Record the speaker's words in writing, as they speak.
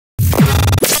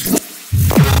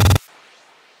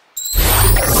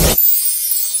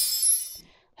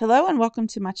Hello and welcome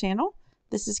to my channel.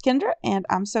 This is Kendra and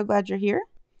I'm so glad you're here.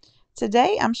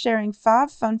 Today I'm sharing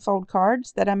 5 fun fold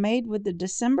cards that I made with the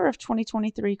December of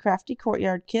 2023 Crafty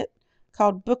Courtyard Kit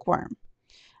called Bookworm.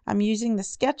 I'm using the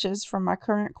sketches from my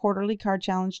current quarterly card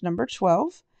challenge number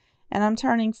 12, and I'm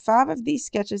turning 5 of these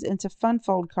sketches into fun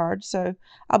fold cards, so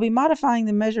I'll be modifying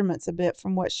the measurements a bit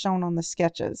from what's shown on the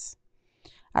sketches.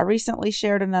 I recently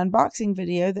shared an unboxing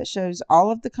video that shows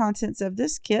all of the contents of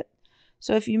this kit,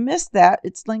 so if you missed that,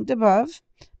 it's linked above,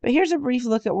 but here's a brief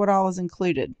look at what all is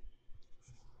included.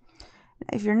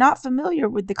 If you're not familiar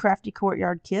with the Crafty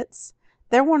Courtyard Kits,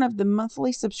 they're one of the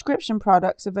monthly subscription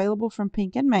products available from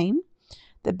Pink and Main.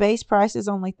 The base price is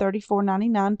only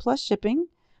 $34.99 plus shipping,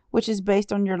 which is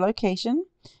based on your location,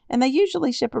 and they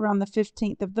usually ship around the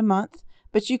 15th of the month,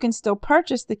 but you can still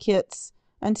purchase the kits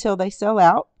until they sell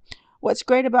out. What's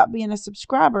great about being a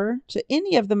subscriber to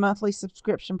any of the monthly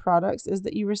subscription products is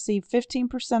that you receive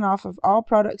 15% off of all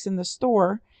products in the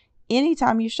store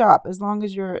anytime you shop, as long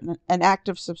as you're an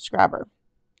active subscriber.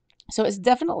 So it's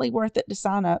definitely worth it to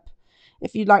sign up.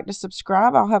 If you'd like to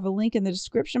subscribe, I'll have a link in the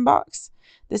description box.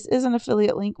 This is an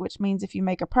affiliate link, which means if you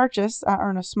make a purchase, I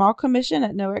earn a small commission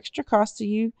at no extra cost to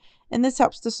you, and this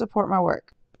helps to support my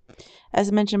work.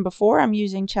 As mentioned before, I'm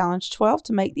using Challenge 12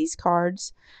 to make these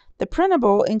cards. The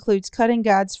printable includes cutting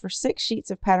guides for 6 sheets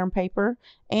of pattern paper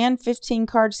and 15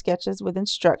 card sketches with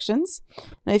instructions.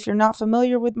 Now, if you're not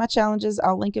familiar with my challenges,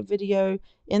 I'll link a video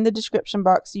in the description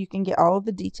box so you can get all of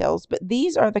the details. But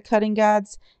these are the cutting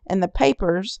guides and the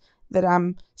papers that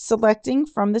I'm selecting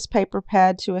from this paper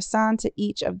pad to assign to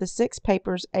each of the 6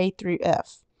 papers A through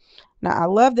F. Now, I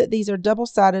love that these are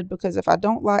double-sided because if I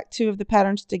don't like 2 of the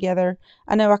patterns together,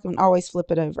 I know I can always flip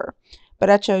it over. But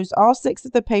I chose all 6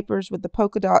 of the papers with the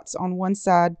polka dots on one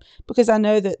side because I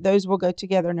know that those will go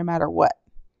together no matter what.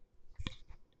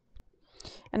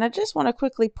 And I just want to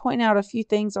quickly point out a few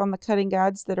things on the cutting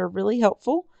guides that are really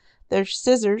helpful. There's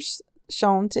scissors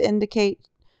shown to indicate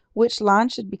which line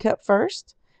should be cut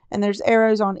first. And there's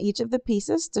arrows on each of the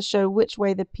pieces to show which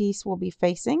way the piece will be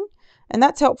facing. And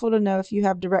that's helpful to know if you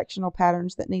have directional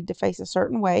patterns that need to face a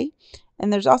certain way.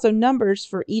 And there's also numbers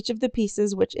for each of the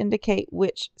pieces which indicate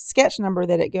which sketch number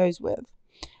that it goes with.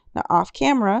 Now, off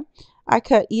camera, I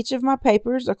cut each of my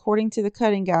papers according to the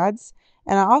cutting guides,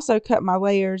 and I also cut my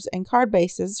layers and card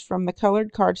bases from the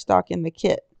colored cardstock in the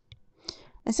kit.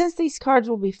 And since these cards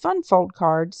will be fun fold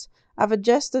cards, I've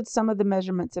adjusted some of the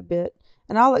measurements a bit,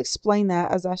 and I'll explain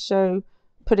that as I show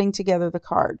putting together the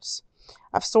cards.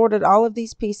 I've sorted all of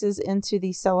these pieces into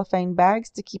these cellophane bags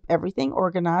to keep everything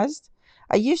organized.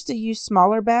 I used to use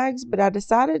smaller bags, but I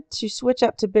decided to switch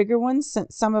up to bigger ones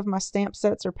since some of my stamp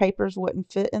sets or papers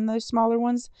wouldn't fit in those smaller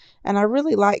ones, and I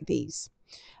really like these.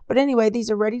 But anyway, these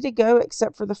are ready to go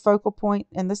except for the focal point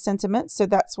and the sentiment, so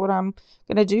that's what I'm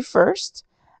going to do first.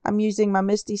 I'm using my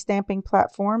Misty stamping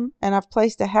platform, and I've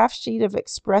placed a half sheet of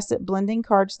Express It blending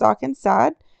cardstock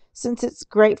inside, since it's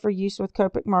great for use with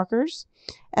Copic markers.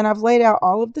 And I've laid out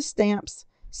all of the stamps,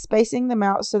 spacing them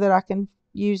out so that I can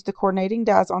use the coordinating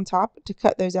dies on top to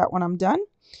cut those out when I'm done.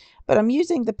 But I'm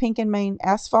using the Pink and Main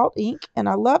Asphalt ink, and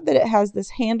I love that it has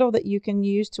this handle that you can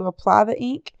use to apply the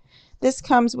ink. This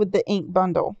comes with the ink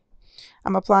bundle.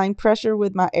 I'm applying pressure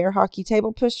with my air hockey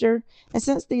table pusher, and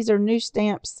since these are new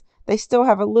stamps, they still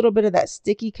have a little bit of that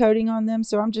sticky coating on them,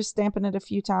 so I'm just stamping it a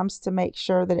few times to make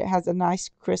sure that it has a nice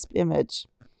crisp image.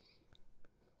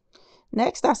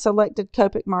 Next, I selected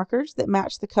Copic markers that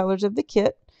match the colors of the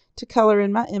kit to color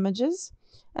in my images,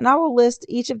 and I will list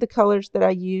each of the colors that I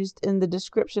used in the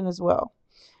description as well.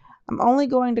 I'm only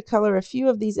going to color a few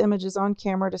of these images on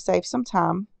camera to save some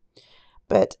time,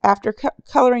 but after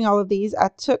coloring all of these, I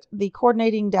took the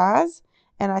coordinating dies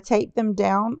and I taped them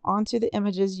down onto the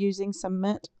images using some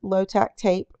mint low-tack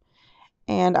tape.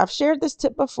 And I've shared this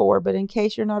tip before, but in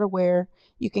case you're not aware,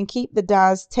 you can keep the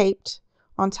dies taped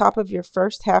on top of your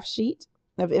first half sheet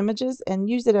of images and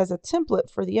use it as a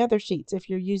template for the other sheets if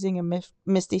you're using a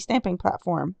Misty stamping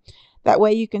platform. That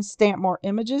way you can stamp more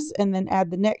images and then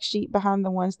add the next sheet behind the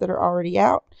ones that are already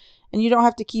out, and you don't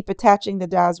have to keep attaching the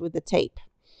dies with the tape.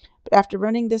 But after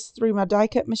running this through my die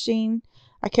cut machine,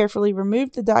 I carefully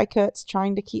removed the die cuts,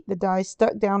 trying to keep the dies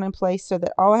stuck down in place so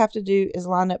that all I have to do is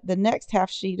line up the next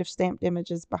half sheet of stamped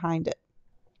images behind it.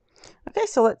 Okay,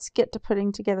 so let's get to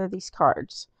putting together these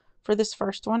cards. For this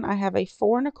first one, I have a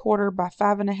 4 1/4 by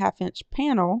 5 1/2 inch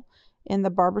panel in the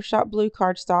Barbershop Blue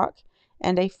cardstock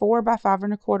and a 4 by 5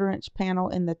 1/4 inch panel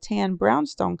in the tan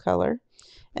brownstone color.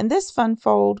 And this fun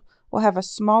fold will have a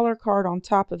smaller card on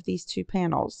top of these 2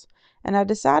 panels. And I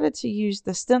decided to use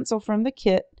the stencil from the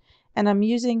kit, and I'm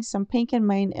using some Pink and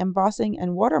Main embossing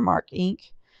and watermark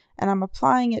ink, and I'm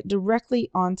applying it directly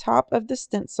on top of the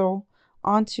stencil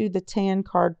onto the tan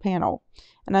card panel.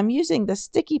 And I'm using the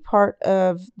sticky part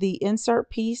of the insert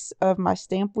piece of my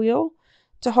stamp wheel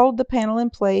to hold the panel in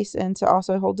place and to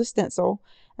also hold the stencil.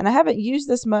 And I haven't used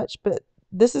this much, but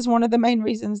this is one of the main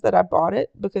reasons that I bought it,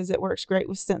 because it works great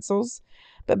with stencils.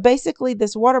 But basically,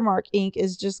 this watermark ink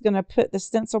is just going to put the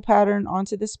stencil pattern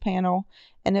onto this panel,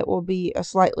 and it will be a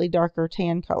slightly darker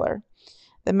tan color.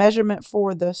 The measurement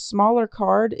for the smaller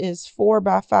card is 4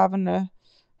 by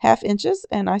 5.5 inches,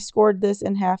 and I scored this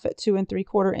in half at 2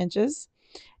 3/4 inches.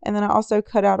 And then I also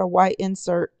cut out a white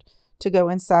insert to go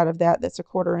inside of that that's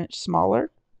 1/4 inch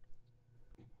smaller.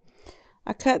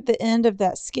 I cut the end of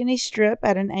that skinny strip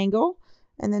at an angle,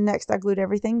 and then next I glued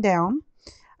everything down.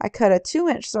 I cut a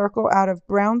 2-inch circle out of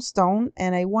brown stone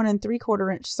and a 1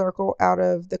 3/4 inch circle out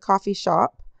of the coffee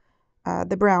shop,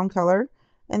 the brown color.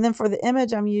 And then for the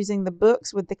image, I'm using the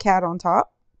books with the cat on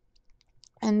top.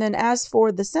 And then as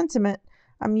for the sentiment,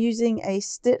 I'm using a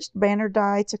stitched banner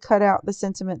die to cut out the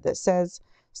sentiment that says,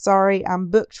 "Sorry, I'm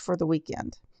booked for the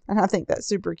weekend." And I think that's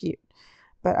super cute.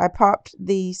 But I popped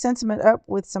the sentiment up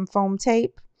with some foam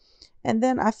tape, and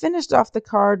then I finished off the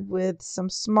card with some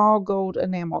small gold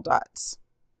enamel dots.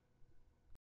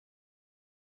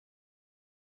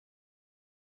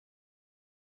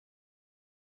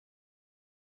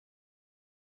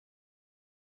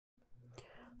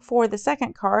 For the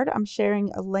second card, I'm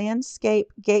sharing a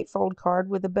landscape gatefold card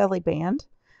with a belly band.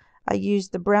 I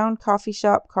used the brown coffee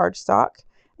shop cardstock,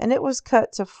 and it was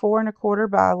cut to 4 1/4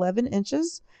 by 11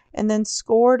 inches and then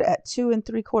scored at 2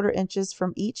 3/4 inches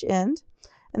from each end.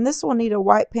 And this will need a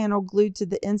white panel glued to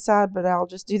the inside, but I'll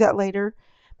just do that later.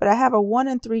 But I have a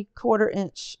 1 3/4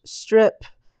 inch strip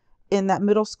in that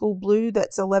middle school blue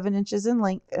that's 11 inches in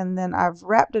length, and then I've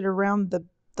wrapped it around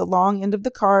the long end of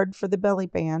the card for the belly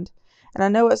band. And I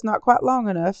know it's not quite long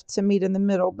enough to meet in the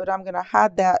middle, but I'm going to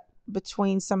hide that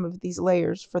between some of these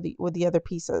layers with the other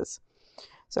pieces.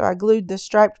 So I glued the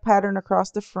striped pattern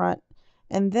across the front,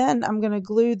 and then I'm going to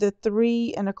glue the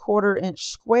 3 1/4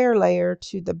 inch square layer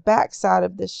to the back side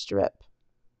of this strip.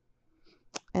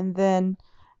 And then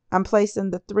I'm placing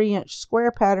the 3-inch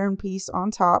square pattern piece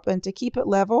on top, and to keep it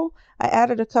level, I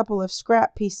added a couple of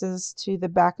scrap pieces to the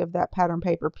back of that pattern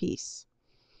paper piece.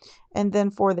 And then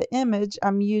for the image,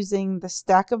 I'm using the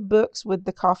stack of books with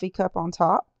the coffee cup on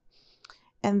top.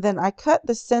 And then I cut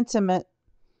the sentiment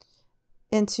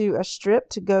into a strip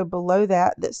to go below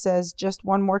that says "Just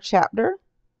one more chapter."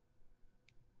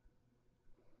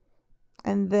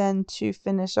 And then to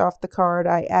finish off the card,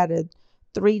 I added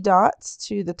 3 dots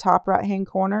to the top right hand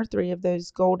corner, 3 of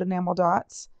those gold enamel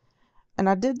dots. And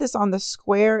I did this on the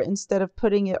square instead of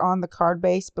putting it on the card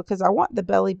base, because I want the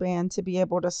belly band to be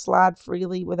able to slide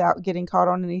freely without getting caught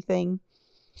on anything.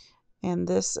 And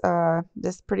this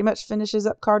pretty much finishes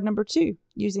up card number 2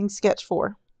 using sketch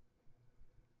 4.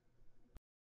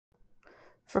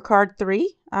 For card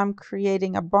 3, I'm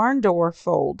creating a barn door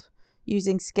fold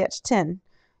using sketch 10.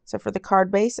 So for the card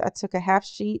base, I took a half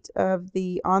sheet of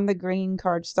the On the Green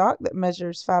cardstock that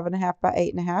measures 5.5 by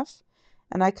 8.5,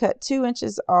 and I cut 2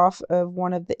 inches off of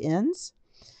one of the ends.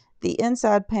 The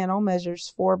inside panel measures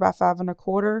 4 by 5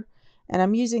 1/4, and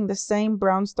I'm using the same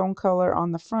brownstone color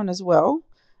on the front as well.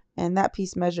 And that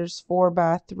piece measures 4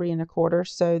 by 3 1/4,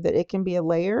 so that it can be a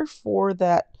layer for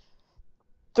that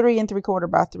 3 3/4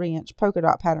 by 3 inch polka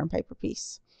dot pattern paper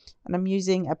piece. And I'm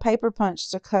using a paper punch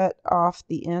to cut off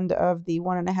the end of the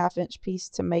 1.5 inch piece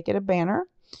to make it a banner.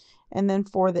 And then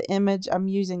for the image, I'm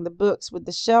using the books with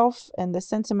the shelf and the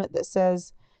sentiment that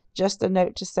says "Just a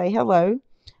note to say hello."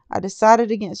 I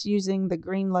decided against using the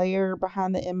green layer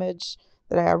behind the image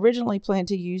that I originally planned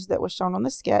to use that was shown on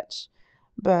the sketch,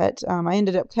 but I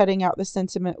ended up cutting out the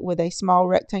sentiment with a small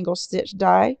rectangle stitch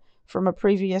die from a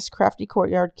previous Crafty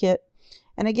Courtyard kit.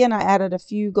 And again, I added a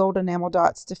few gold enamel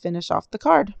dots to finish off the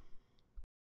card.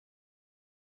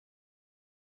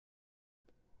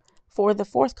 For the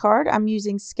fourth card, I'm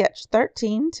using sketch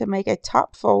 13 to make a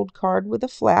top fold card with a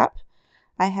flap.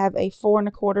 I have a 4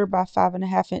 1/4 by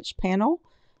 5.5 inch panel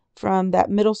from that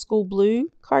middle school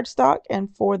blue cardstock,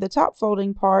 and for the top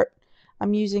folding part,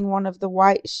 I'm using one of the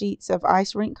white sheets of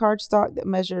ice rink cardstock that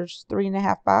measures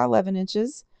 3.5 by 11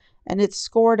 inches, and it's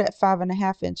scored at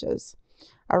 5.5 inches.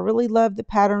 I really love the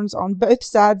patterns on both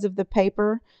sides of the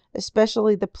paper,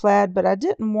 especially the plaid, but I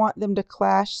didn't want them to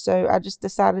clash, so I just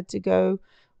decided to go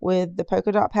with the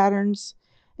polka dot patterns.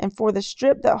 And for the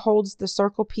strip that holds the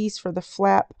circle piece for the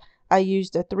flap, I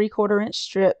used a 3/4 inch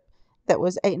strip that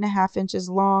was 8.5 inches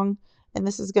long, and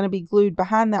this is going to be glued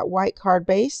behind that white card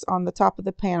base on the top of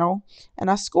the panel. And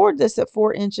I scored this at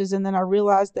 4 inches, and then I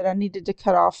realized that I needed to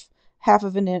cut off 1/2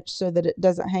 of an inch so that it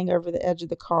doesn't hang over the edge of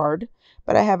the card.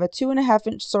 But I have a 2.5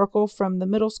 inch circle from the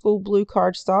middle school blue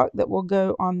cardstock that will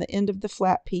go on the end of the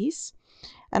flat piece.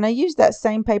 And I used that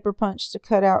same paper punch to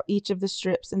cut out each of the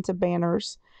strips into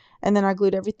banners. And then I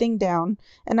glued everything down.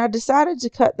 And I decided to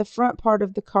cut the front part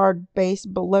of the card base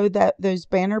below those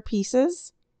banner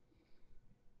pieces,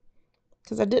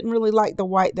 because I didn't really like the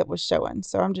white that was showing.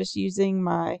 So I'm just using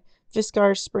my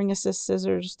Fiskars Spring Assist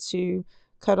scissors to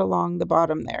cut along the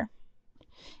bottom there.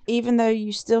 Even though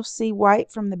you still see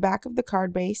white from the back of the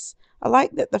card base, I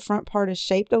like that the front part is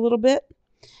shaped a little bit.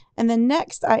 And then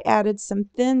next I added some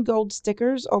thin gold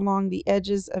stickers along the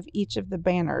edges of each of the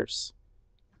banners.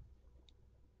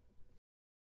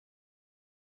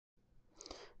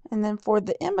 And then for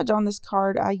the image on this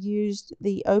card, I used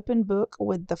the open book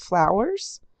with the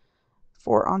flowers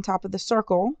for on top of the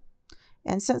circle.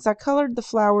 And since I colored the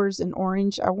flowers in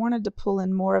orange, I wanted to pull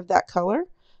in more of that color.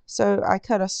 So I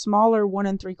cut a smaller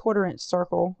 1 3/4 inch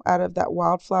circle out of that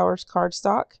Wildflowers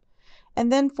cardstock.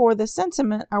 And then for the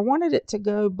sentiment, I wanted it to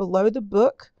go below the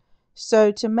book.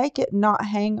 So to make it not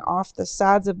hang off the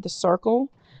sides of the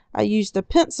circle, I used the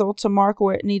pencil to mark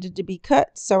where it needed to be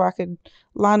cut so I could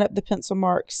line up the pencil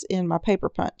marks in my paper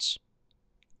punch.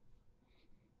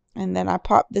 And then I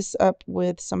popped this up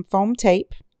with some foam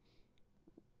tape.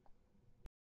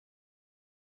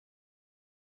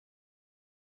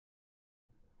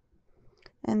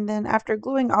 And then after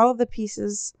gluing all of the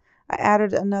pieces, I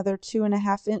added another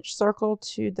 2.5 inch circle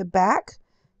to the back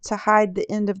to hide the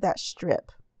end of that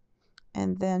strip.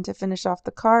 And then to finish off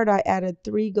the card, I added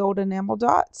 3 gold enamel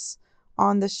dots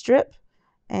on the strip.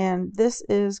 And this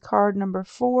is card number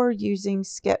 4 using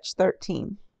sketch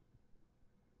 13.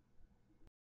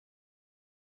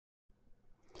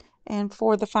 And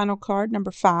for the final card,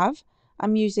 number 5,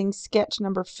 I'm using sketch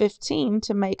number 15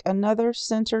 to make another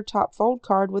center top fold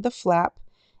card with a flap,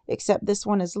 except this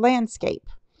one is landscape.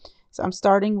 So I'm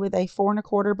starting with a 4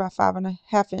 1/4 by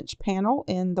 5.5 inch panel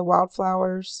in the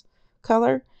Wildflowers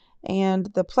color, and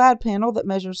the plaid panel that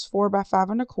measures 4 by 5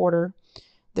 1/4.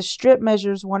 The strip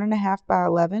measures 1 1/2 by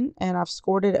 11, and I've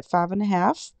scored it at 5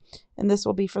 1/2, and this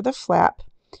will be for the flap.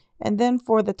 And then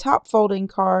for the top folding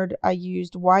card, I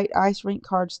used white ice rink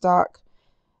cardstock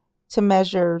to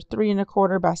measure 3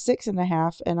 1/4 by 6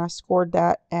 1/2, and I scored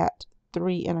that at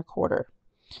 3 1/4.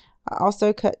 I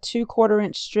also cut 2 1/4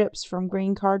 inch strips from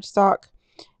green cardstock,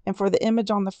 and for the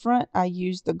image on the front, I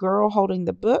used the girl holding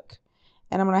the book,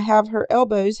 and I'm going to have her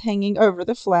elbows hanging over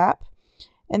the flap.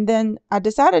 And then I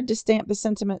decided to stamp the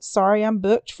sentiment, "Sorry I'm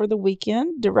booked for the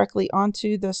weekend," directly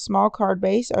onto the small card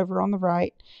base over on the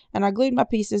right. And I glued my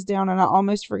pieces down, and I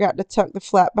almost forgot to tuck the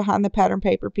flap behind the pattern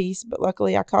paper piece, but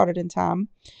luckily I caught it in time.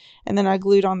 And then I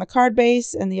glued on the card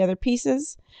base and the other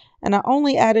pieces. And I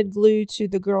only added glue to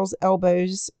the girl's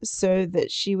elbows so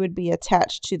that she would be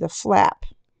attached to the flap.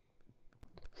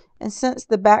 And since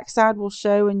the back side will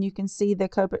show and you can see the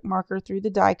Copic marker through the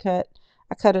die cut,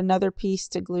 I cut another piece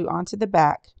to glue onto the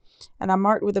back. And I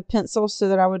marked with a pencil so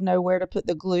that I would know where to put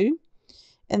the glue.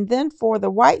 And then for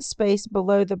the white space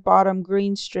below the bottom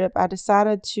green strip, I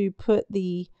decided to put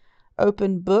the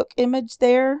open book image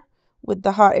there with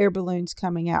the hot air balloons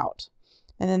coming out.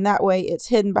 And then that way it's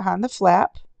hidden behind the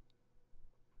flap.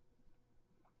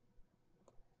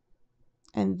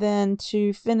 And then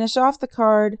to finish off the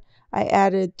card, I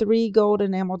added 3 gold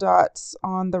enamel dots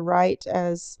on the right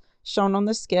as shown on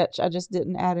the sketch. I just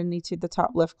didn't add any to the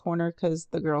top left corner because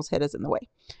the girl's head is in the way.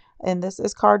 And this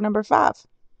is card number 5.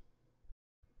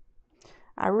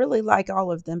 I really like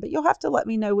all of them, but you'll have to let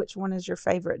me know which one is your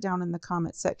favorite down in the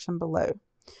comment section below.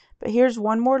 But here's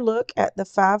one more look at the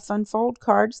 5 fun fold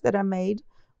cards that I made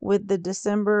with the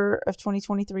December of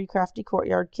 2023 Crafty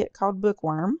Courtyard Kit called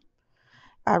Bookworm.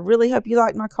 I really hope you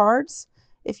liked my cards.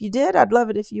 If you did, I'd love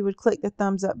it if you would click the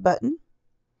thumbs up button.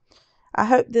 I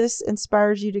hope this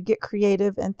inspires you to get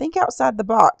creative and think outside the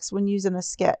box when using a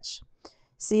sketch.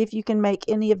 See if you can make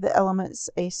any of the elements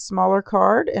a smaller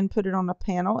card and put it on a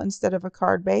panel instead of a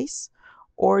card base.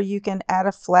 Or you can add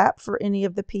a flap for any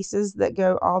of the pieces that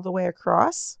go all the way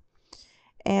across.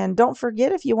 And don't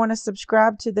forget, if you want to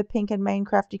subscribe to the Pink and Main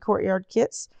Crafty Courtyard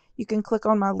Kits, you can click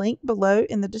on my link below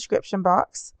in the description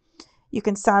box. You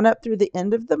can sign up through the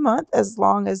end of the month as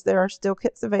long as there are still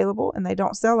kits available and they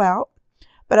don't sell out.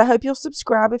 But I hope you'll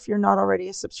subscribe if you're not already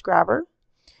a subscriber.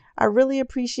 I really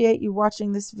appreciate you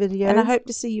watching this video, and I hope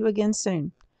to see you again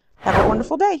soon. Have a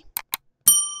wonderful day.